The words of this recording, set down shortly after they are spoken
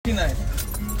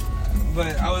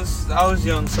but I was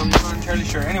young, so I'm not entirely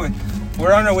sure. Anyway,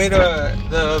 we're on our way to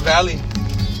the valley.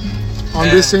 On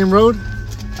this same road?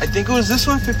 I think it was this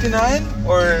one, 59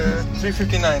 or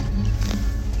 359.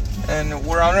 And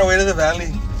we're on our way to the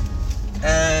valley.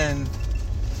 And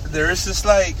there is this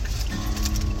like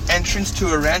entrance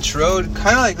to a ranch road,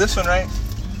 kind of like this one, right?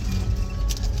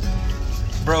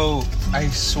 Bro, I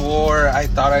swore I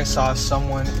thought I saw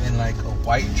someone in like a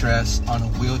white dress on a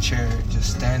wheelchair,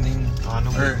 just standing on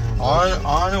a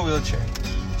wheelchair,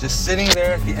 just sitting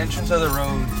there at the entrance of the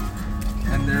road.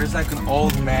 And there's like an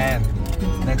old man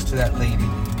next to that lady.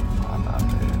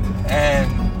 And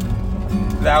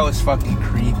that was fucking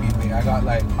creepy, man. I got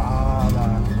like,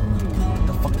 what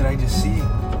the fuck did I just see?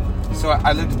 So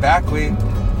I looked back,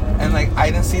 and like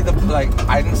I didn't see the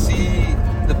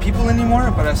people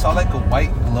anymore, but I saw like a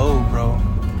white glow, bro.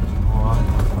 What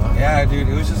the fuck? Yeah, dude,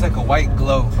 it was just like a white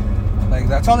glow. Like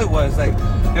that's all it was. Like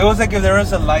it was like if there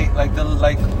was a light, like a little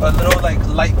like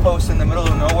light post in the middle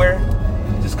of nowhere,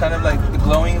 just kind of like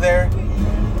glowing there.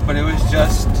 But it was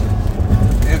just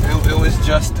it was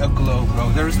just a glow, bro.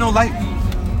 There was no light.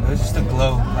 It was just a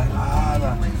glow. Like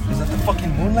is that the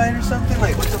fucking moonlight or something?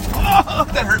 Like what the fuck?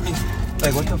 That hurt me.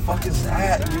 Like what the fuck is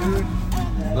that, dude?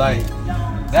 Like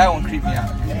that one creeped me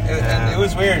out. And it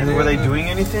was weird. And were they doing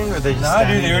anything, or they just? Nah,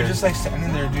 dude, they were just like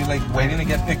standing there, dude, like waiting to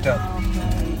get picked up.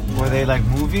 Were they like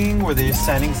moving? Were they just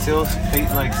standing still,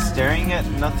 like staring at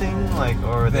nothing? Like,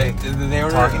 or they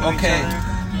were talking to okay. each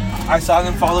other? I saw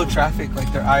them follow traffic,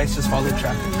 like their eyes just followed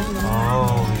traffic.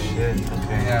 Oh shit!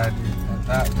 Okay. Yeah, dude,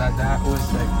 that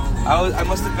was like I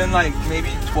must have been like maybe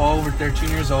 12 or 13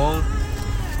 years old.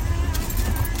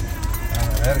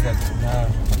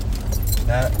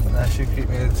 That shit creeped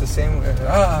me. It's the same.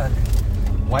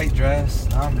 White dress.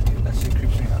 Nah, dude, that shit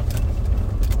creeps me out.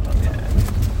 Yeah.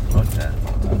 Fuck that.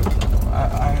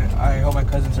 I hope my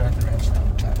cousins are at the ranch now.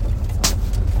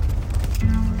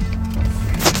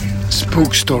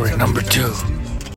 Spook story number 2.